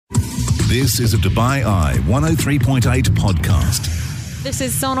This is a Dubai Eye 103.8 podcast. This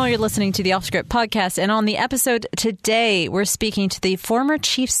is Sonal. You're listening to the Off Script podcast. And on the episode today, we're speaking to the former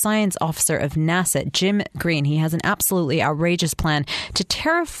chief science officer of NASA, Jim Green. He has an absolutely outrageous plan to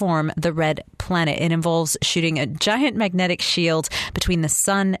terraform the red planet. It involves shooting a giant magnetic shield between the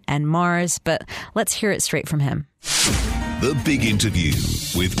sun and Mars. But let's hear it straight from him. The Big Interview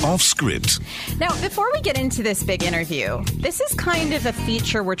with Off Script. Now, before we get into this big interview, this is kind of a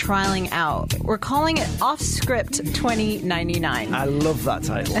feature we're trialing out. We're calling it Off Script 2099. I love that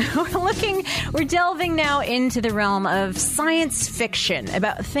title. We're delving now into the realm of science fiction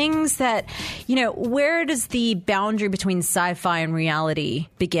about things that, where does the boundary between sci-fi and reality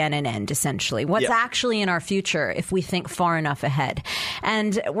begin and end, essentially? What's actually in our future if we think far enough ahead?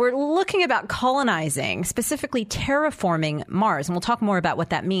 And we're looking about colonizing, specifically terraforming Mars, and we'll talk more about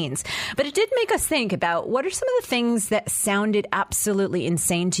what that means. But it did make us think about what are some of the things that sounded absolutely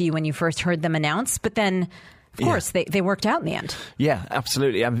insane to you when you first heard them announced, but then of course, they worked out in the end. Yeah,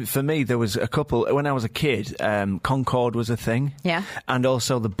 absolutely. I mean, for me, there was a couple. When I was a kid, Concorde was a thing. Yeah. And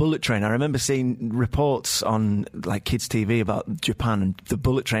also the bullet train. I remember seeing reports on like kids' TV about Japan, and the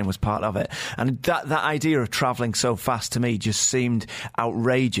bullet train was part of it. And that idea of travelling so fast to me just seemed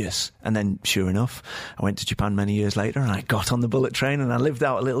outrageous. And then, sure enough, I went to Japan many years later and I got on the bullet train and I lived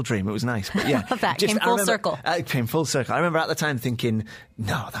out a little dream. It was nice. But yeah. That came full circle. It came full circle. I remember at the time thinking,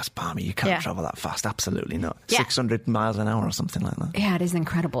 no, that's balmy. You can't travel that fast. Absolutely not. 600 miles an hour or something like that. Yeah, it is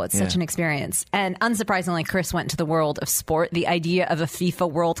incredible. It's such an experience. And unsurprisingly, Chris went to the world of sport. The idea of a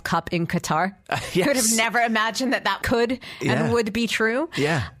FIFA World Cup in Qatar. Could have never imagined that could and would be true.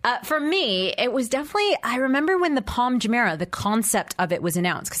 Yeah. For me, it was definitely, I remember when the Palm Jumeirah, the concept of it was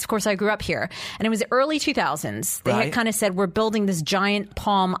announced, because of course I grew up here, and it was the early 2000s. They had kind of said, we're building this giant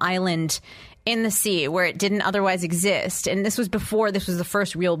palm island in the sea where it didn't otherwise exist. And this was before this was the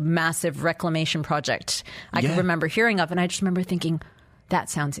first real massive reclamation project I can remember hearing of. And I just remember thinking, that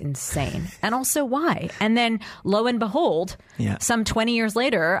sounds insane. And also, why? And then, lo and behold, some 20 years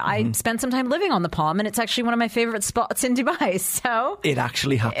later, I spent some time living on the Palm, and it's actually one of my favorite spots in Dubai. So it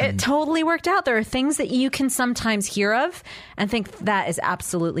actually happened. It totally worked out. There are things that you can sometimes hear of and think that is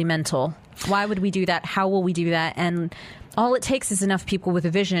absolutely mental. Why would we do that? How will we do that? And all it takes is enough people with a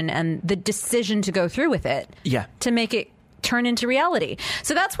vision and the decision to go through with it to make it turn into reality.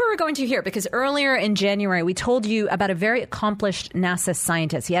 So that's where we're going to here, because earlier in January, we told you about a very accomplished NASA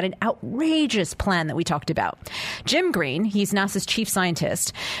scientist. He had an outrageous plan that we talked about. Jim Green, he's NASA's chief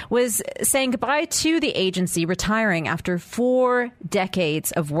scientist, was saying goodbye to the agency, retiring after 4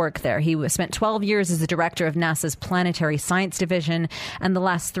 decades of work there. He spent 12 years as the director of NASA's Planetary Science Division, and the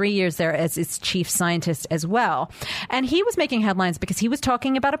last 3 years there as its chief scientist as well. And he was making headlines because he was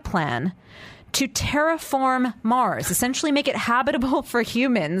talking about a plan to terraform Mars, essentially make it habitable for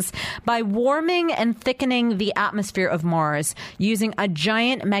humans by warming and thickening the atmosphere of Mars using a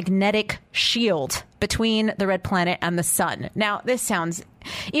giant magnetic shield between the red planet and the sun. Now, this sounds,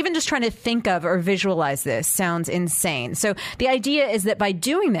 even just trying to think of or visualize this sounds insane. So the idea is that by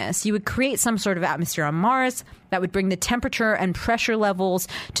doing this, you would create some sort of atmosphere on Mars that would bring the temperature and pressure levels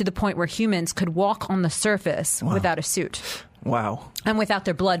to the point where humans could walk on the surface without a suit. Wow. And without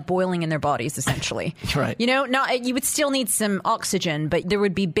their blood boiling in their bodies, essentially. Right. You would still need some oxygen, but there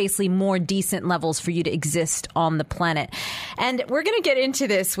would be basically more decent levels for you to exist on the planet. And we're going to get into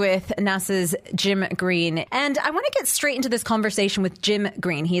this with NASA's Jim Green. And I want to get straight into this conversation with Jim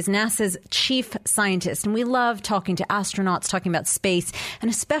Green. He is NASA's chief scientist. And we love talking to astronauts, talking about space, and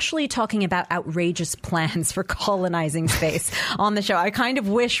especially talking about outrageous plans for colonizing space on the show. I kind of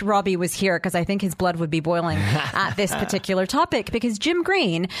wish Robbie was here because I think his blood would be boiling at this particular topic, because Jim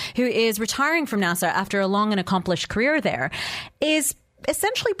Green, who is retiring from NASA after a long and accomplished career there, is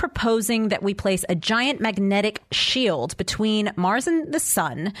essentially proposing that we place a giant magnetic shield between Mars and the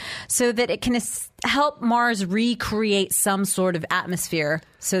sun so that it can help Mars recreate some sort of atmosphere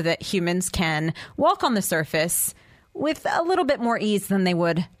so that humans can walk on the surface with a little bit more ease than they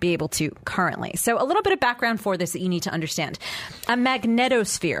would be able to currently. So a little bit of background for this that you need to understand. A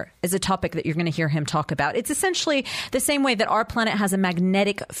magnetosphere is a topic that you're going to hear him talk about. It's essentially the same way that our planet has a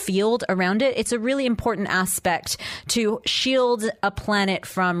magnetic field around it. It's a really important aspect to shield a planet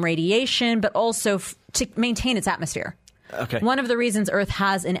from radiation, but also to maintain its atmosphere. Okay. One of the reasons Earth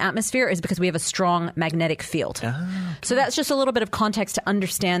has an atmosphere is because we have a strong magnetic field. Okay. So that's just a little bit of context to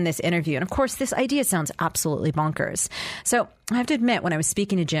understand this interview. And of course, this idea sounds absolutely bonkers. So I have to admit, when I was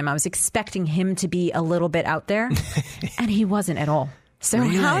speaking to Jim, I was expecting him to be a little bit out there, and he wasn't at all. So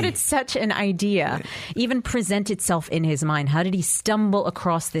Really? How did such an idea even present itself in his mind? How did he stumble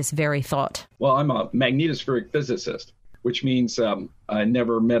across this very thought? Well, I'm a magnetospheric physicist. which means I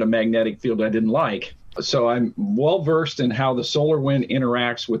never met a magnetic field I didn't like. So I'm well versed in how the solar wind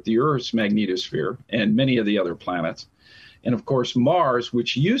interacts with the Earth's magnetosphere and many of the other planets. And of course, Mars,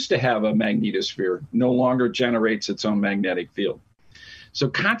 which used to have a magnetosphere, no longer generates its own magnetic field. So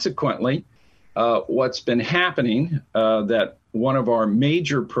consequently, what's been happening that one of our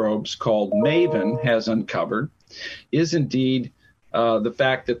major probes called MAVEN has uncovered is indeed the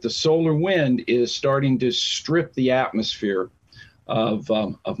fact that the solar wind is starting to strip the atmosphere of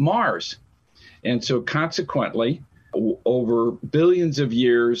Mars. And so consequently, over billions of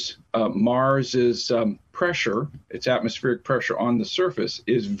years, Mars's pressure, its atmospheric pressure on the surface,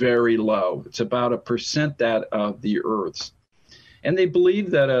 is very low. It's about 1% that of the Earth's. And they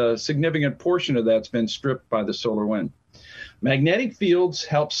believe that a significant portion of that's been stripped by the solar wind. Magnetic fields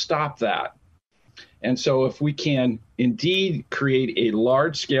help stop that. And so if we can indeed create a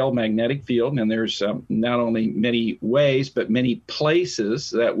large-scale magnetic field, and there's not only many ways, but many places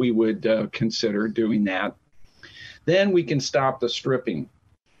that we would consider doing that, then we can stop the stripping.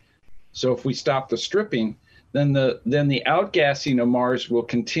 So if we stop the stripping, then the outgassing of Mars will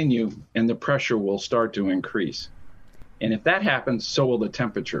continue and the pressure will start to increase. And if that happens, so will the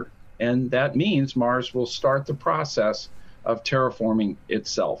temperature. And that means Mars will start the process of terraforming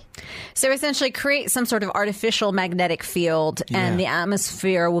itself. So essentially create some sort of artificial magnetic field, and the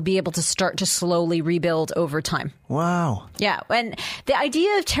atmosphere will be able to start to slowly rebuild over time. Wow. Yeah. And the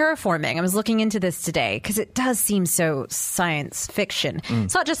idea of terraforming, I was looking into this today because it does seem so science fiction.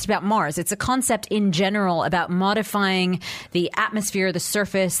 It's not just about Mars. It's a concept in general about modifying the atmosphere, the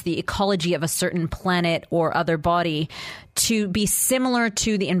surface, the ecology of a certain planet or other body to be similar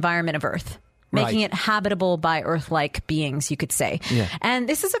to the environment of Earth. Making it habitable by Earth-like beings, you could say. Yeah. And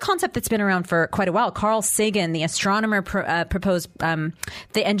this is a concept that's been around for quite a while. Carl Sagan, the astronomer, proposed the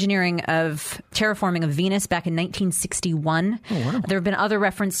engineering of terraforming of Venus back in 1961. Oh, wow. There have been other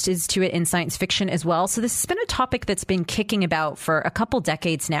references to it in science fiction as well. So this has been a topic that's been kicking about for a couple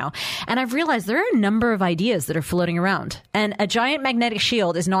decades now. And I've realized there are a number of ideas that are floating around. And a giant magnetic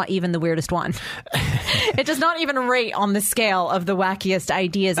shield is not even the weirdest one. It does not even rate on the scale of the wackiest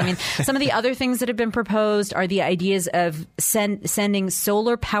ideas. I mean, some of the other things that have been proposed are the ideas of sending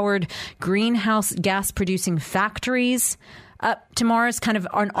solar-powered greenhouse gas-producing factories up to Mars, kind of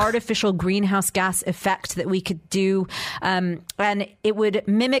an artificial greenhouse gas effect that we could do. And it would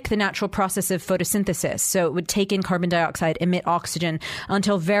mimic the natural process of photosynthesis. So it would take in carbon dioxide, emit oxygen,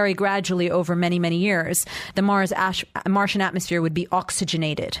 until very gradually over many, many years, the Martian atmosphere would be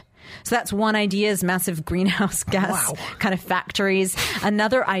oxygenated. So that's one idea, is massive greenhouse gas kind of factories.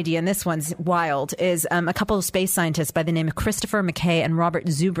 Another idea, and this one's wild, is a couple of space scientists by the name of Christopher McKay and Robert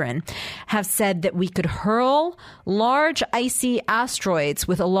Zubrin have said that we could hurl large icy asteroids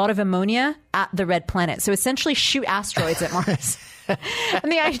with a lot of ammonia at the red planet. So essentially shoot asteroids at Mars.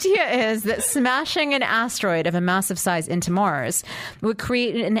 And the idea is that smashing an asteroid of a massive size into Mars would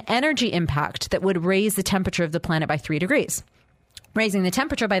create an energy impact that would raise the temperature of the planet by 3 degrees. Raising the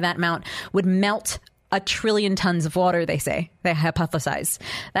temperature by that amount would melt 1 trillion tons of water, they say. They hypothesize.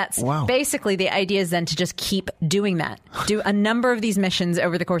 That's basically the idea is then to just keep doing that. Do a number of these missions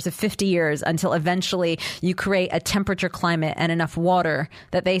over the course of 50 years until eventually you create a temperature climate and enough water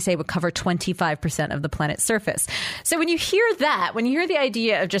that they say would cover 25% of the planet's surface. So when you hear that, when you hear the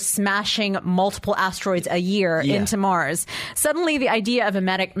idea of just smashing multiple asteroids a year into Mars, suddenly the idea of a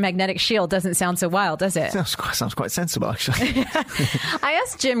magnetic shield doesn't sound so wild, does it? Sounds quite sensible, actually. I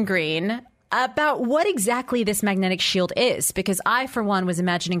asked Jim Green about what exactly this magnetic shield is, because I, for one, was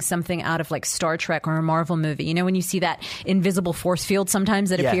imagining something out of like Star Trek or a Marvel movie. You know, when you see that invisible force field sometimes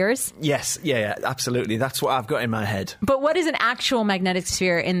that appears? Yes, yeah, absolutely. That's what I've got in my head. But what is an actual magnetic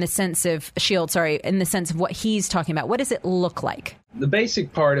sphere in the sense of in the sense of what he's talking about? What does it look like? The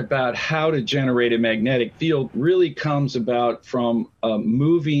basic part about how to generate a magnetic field really comes about from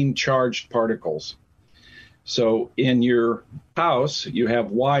moving charged particles. So in your house, you have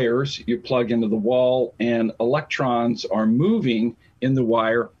wires you plug into the wall, and electrons are moving in the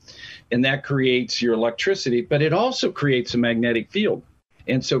wire, and that creates your electricity, but it also creates a magnetic field.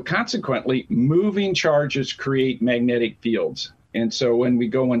 And so consequently, moving charges create magnetic fields. And so when we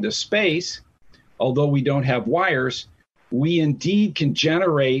go into space, although we don't have wires, we indeed can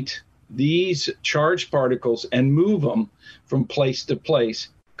generate these charged particles and move them from place to place,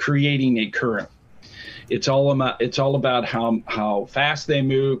 creating a current. It's all about how fast they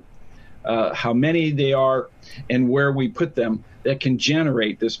move, how many they are, and where we put them that can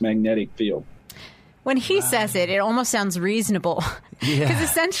generate this magnetic field. When he says it, it almost sounds reasonable. Because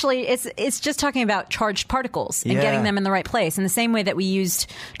essentially, it's just talking about charged particles and getting them in the right place, in the same way that we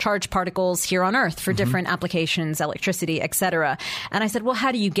used charged particles here on Earth for different applications, electricity, etc. And I said, well,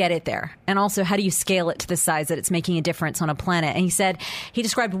 how do you get it there? And also, how do you scale it to the size that it's making a difference on a planet? And he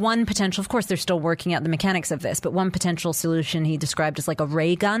described one potential, of course, they're still working out the mechanics of this, but one potential solution he described as like a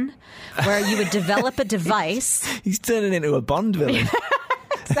ray gun, where you would develop a device. He's turning into a Bond villain.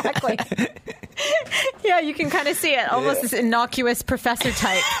 Exactly. Yeah, you can kind of see it. Almost this innocuous professor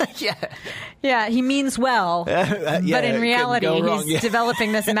type. Yeah, he means well. But in reality, he's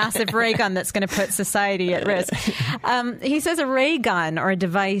developing this massive ray gun that's going to put society at risk. He says a ray gun, or a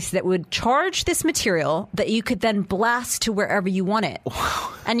device that would charge this material that you could then blast to wherever you want it.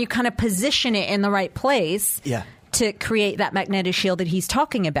 And you kind of position it in the right place. Yeah. To create that magnetic shield that he's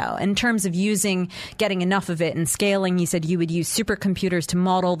talking about. In terms of getting enough of it and scaling, he said you would use supercomputers to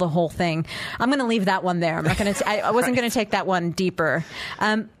model the whole thing. I'm going to leave that one there. I'm not going to. I wasn't going to take that one deeper.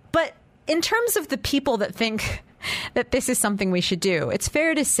 But in terms of the people that think that this is something we should do, it's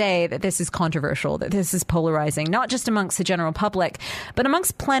fair to say that this is controversial, that this is polarizing, not just amongst the general public, but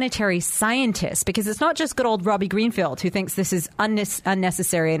amongst planetary scientists, because it's not just good old Robbie Greenfield who thinks this is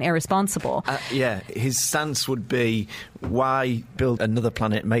unnecessary and irresponsible. His stance would be, why build another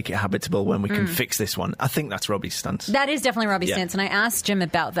planet, make it habitable when we can fix this one? I think that's Robbie's stance. That is definitely Robbie's stance, and I asked Jim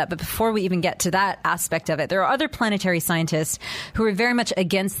about that, but before we even get to that aspect of it, there are other planetary scientists who are very much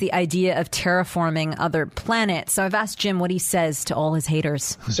against the idea of terraforming other planets. So I've asked Jim what he says to all his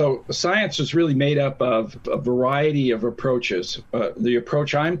haters. So science is really made up of a variety of approaches. The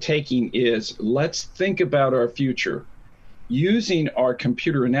approach I'm taking is, let's think about our future. Using our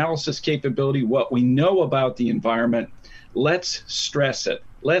computer analysis capability, what we know about the environment, let's stress it.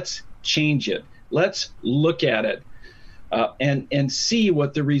 Let's change it. Let's look at it and see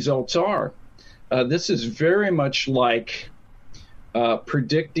what the results are. This is very much like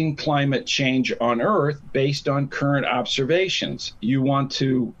predicting climate change on Earth based on current observations. You want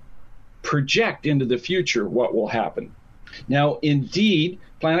to project into the future what will happen. Now, indeed,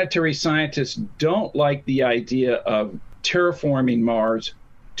 planetary scientists don't like the idea of terraforming Mars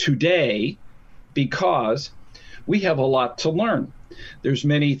today because we have a lot to learn. There's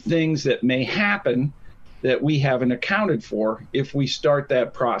many things that may happen that we haven't accounted for if we start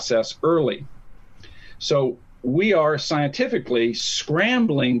that process early. So we are scientifically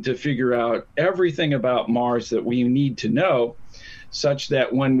scrambling to figure out everything about Mars that we need to know, such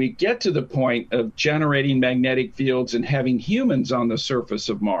that when we get to the point of generating magnetic fields and having humans on the surface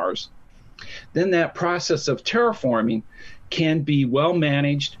of Mars, then that process of terraforming can be well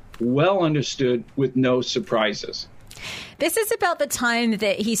managed, well understood, with no surprises. This is about the time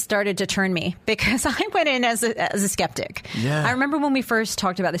that he started to turn me, because I went in as a skeptic. Yeah. I remember when we first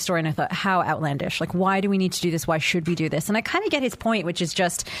talked about this story, and I thought, how outlandish. Like, why do we need to do this? Why should we do this? And I kind of get his point, which is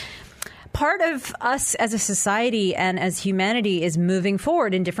just part of us as a society and as humanity is moving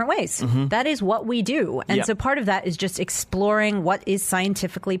forward in different ways. Mm-hmm. That is what we do. And so part of that is just exploring what is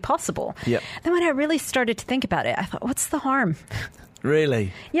scientifically possible. Yep. Then when I really started to think about it, I thought, what's the harm?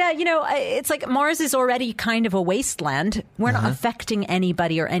 Really? Yeah, you know, it's like Mars is already kind of a wasteland. We're not affecting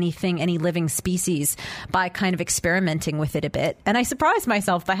anybody or anything, any living species, by kind of experimenting with it a bit. And I surprised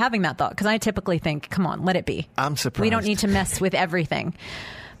myself by having that thought, because I typically think, come on, let it be. I'm surprised. We don't need to mess with everything.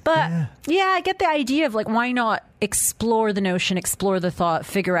 But yeah, I get the idea of, like, why not explore the notion, explore the thought,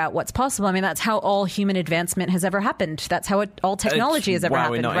 figure out what's possible. I mean, that's how all human advancement has ever happened. That's how all technology has ever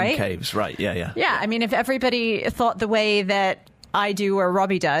happened, we're not right? in caves, right? Yeah. Yeah, I mean, if everybody thought the way that I do or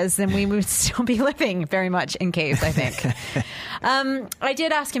Robbie does, then we would still be living very much in caves, I think. I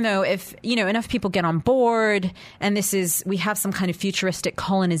did ask him, though, if, you know, enough people get on board and we have some kind of futuristic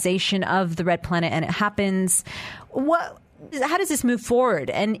colonization of the red planet and it happens, how does this move forward?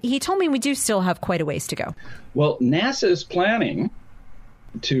 And he told me we do still have quite a ways to go. Well, NASA is planning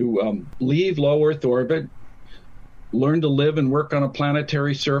to leave low Earth orbit, learn to live and work on a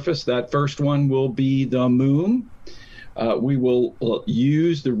planetary surface. That first one will be the moon. We will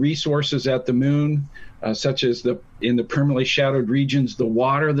use the resources at the moon, such as in the permanently shadowed regions, the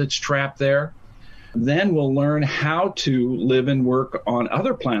water that's trapped there. Then we'll learn how to live and work on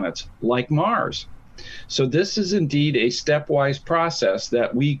other planets like Mars. So this is indeed a stepwise process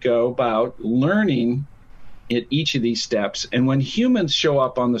that we go about learning at each of these steps. And when humans show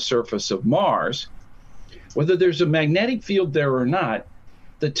up on the surface of Mars, whether there's a magnetic field there or not,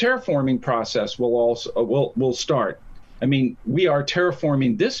 the terraforming process will start. I mean, we are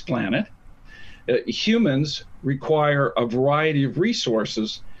terraforming this planet. Humans require a variety of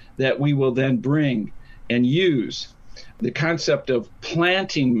resources that we will then bring and use. the concept of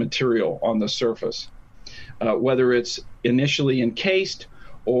planting material on the surface, whether it's initially encased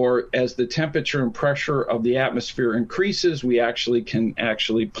or as the temperature and pressure of the atmosphere increases, we can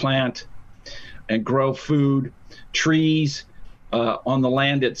plant and grow food, trees on the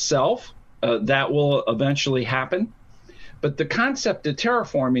land itself. That will eventually happen. But the concept of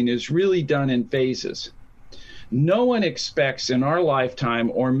terraforming is really done in phases. No one expects in our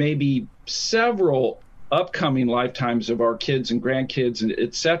lifetime, or maybe several upcoming lifetimes of our kids and grandkids, and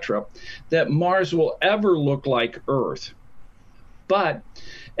et cetera, that Mars will ever look like Earth. But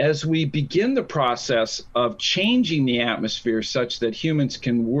as we begin the process of changing the atmosphere such that humans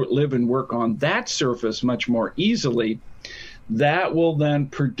can live and work on that surface much more easily, that will then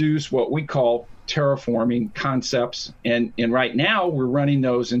produce what we call terraforming concepts. And right now, we're running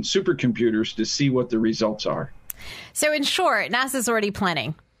those in supercomputers to see what the results are. So in short, NASA's already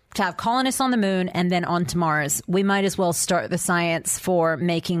planning to have colonists on the moon and then onto Mars. We might as well start the science for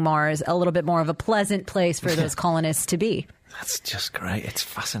making Mars a little bit more of a pleasant place for those colonists to be. That's just great. It's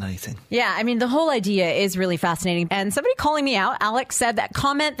fascinating. Yeah, I mean, the whole idea is really fascinating. And somebody calling me out, Alex, said that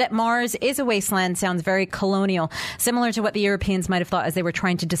comment that Mars is a wasteland sounds very colonial, similar to what the Europeans might have thought as they were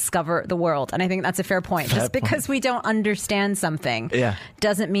trying to discover the world. And I think that's a fair point. Just because we don't understand something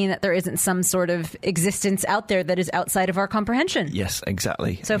doesn't mean that there isn't some sort of existence out there that is outside of our comprehension. Yes,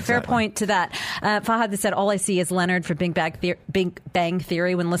 exactly. So fair point to that. Fahad said, all I see is Leonard for Big Bang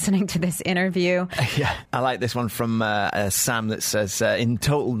Theory when listening to this interview. Yeah, I like this one from Sam that says, in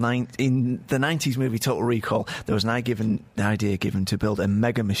the 90s movie Total Recall, there was an idea given to build a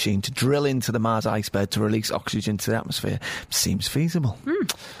mega machine to drill into the Mars iceberg to release oxygen to the atmosphere. Seems feasible.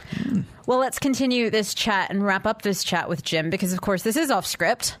 Well, let's continue this chat and wrap up this chat with Jim, because, of course, this is off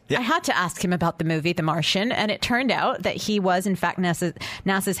script. Yep. I had to ask him about the movie The Martian, and it turned out that he was, in fact,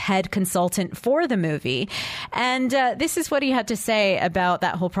 NASA's head consultant for the movie. And this is what he had to say about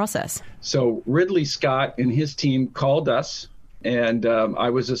that whole process. So Ridley Scott and his team called us, and I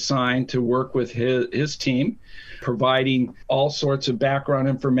was assigned to work with his team, providing all sorts of background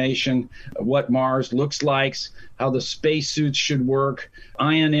information, what Mars looks like, how the spacesuits should work,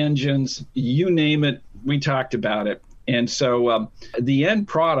 ion engines, you name it, we talked about it. And so the end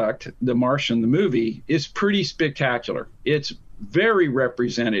product, The Martian, the movie, is pretty spectacular. It's very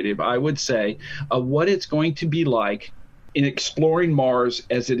representative, I would say, of what it's going to be like in exploring Mars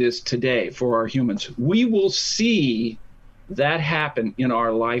as it is today for our humans. We will see that happen in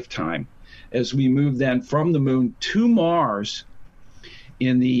our lifetime as we move then from the moon to Mars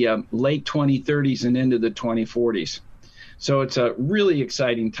in the late 2030s and into the 2040s. So it's a really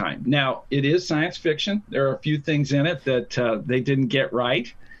exciting time. Now, it is science fiction. There are a few things in it that they didn't get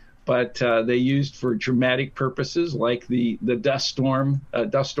right, but they used for dramatic purposes, like the dust storm.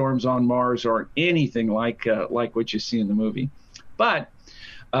 Dust storms on Mars aren't anything like what you see in the movie. But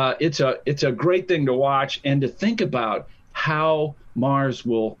it's a great thing to watch and to think about how Mars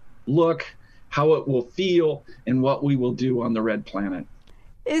will look, how it will feel, and what we will do on the red planet.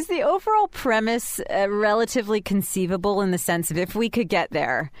 Is the overall premise relatively conceivable in the sense of if we could get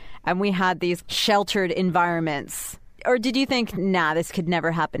there and we had these sheltered environments? Or did you think, this could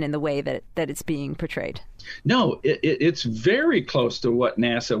never happen in the way that it's being portrayed? No, it's very close to what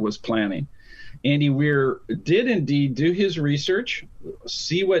NASA was planning. Andy Weir did indeed do his research,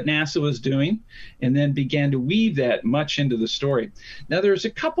 see what NASA was doing, and then began to weave that much into the story. Now, there's a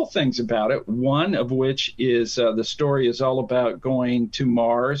couple things about it, one of which is the story is all about going to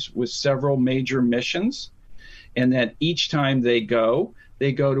Mars with several major missions, and that each time they go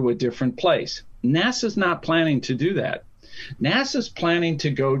to a different place. NASA's not planning to do that. NASA's planning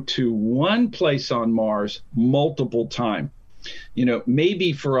to go to one place on Mars multiple times.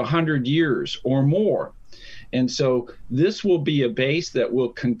 Maybe for 100 years or more. And so this will be a base that will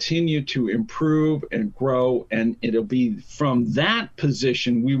continue to improve and grow, and it'll be from that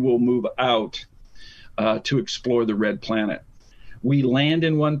position we will move out to explore the red planet. We land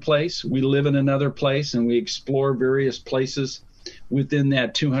in one place, we live in another place, and we explore various places within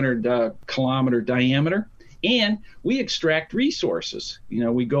that 200-kilometer diameter. And we extract resources.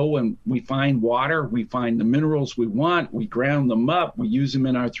 We go and we find water, we find the minerals we want, we ground them up, we use them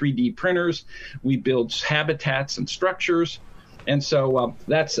in our 3D printers, we build habitats and structures. And so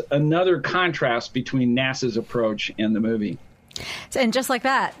that's another contrast between NASA's approach and the movie. And just like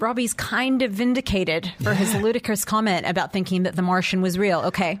that, Robbie's kind of vindicated for his ludicrous comment about thinking that The Martian was real.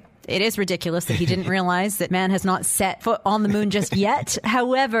 Okay, It is ridiculous that he didn't realize that man has not set foot on the moon just yet.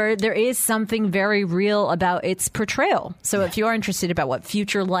 However, there is something very real about its portrayal. So if you're interested about what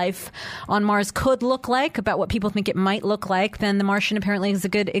future life on Mars could look like, about what people think it might look like, then The Martian apparently is a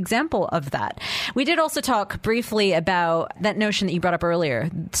good example of that. We did also talk briefly about that notion that you brought up earlier.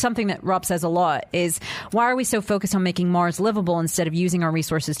 Something that Rob says a lot is, why are we so focused on making Mars livable instead of using our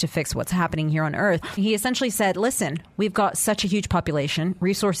resources to fix what's happening here on Earth? He essentially said, listen, we've got such a huge population.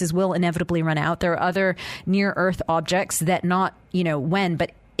 Resources will inevitably run out. There are other near Earth objects that not when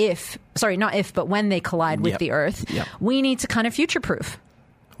they collide with the Earth, we need to kind of future-proof.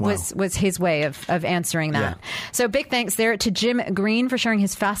 Wow. Was his way of answering that. Yeah. So big thanks there to Jim Green for sharing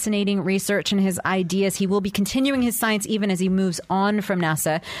his fascinating research and his ideas. He will be continuing his science even as he moves on from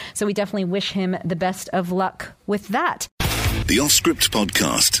NASA. So we definitely wish him the best of luck with that. The Off-Script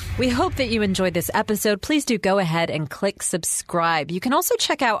Podcast. We hope that you enjoyed this episode. Please do go ahead and click subscribe. You can also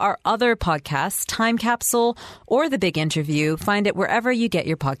check out our other podcasts, Time Capsule or The Big Interview. Find it wherever you get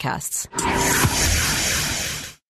your podcasts.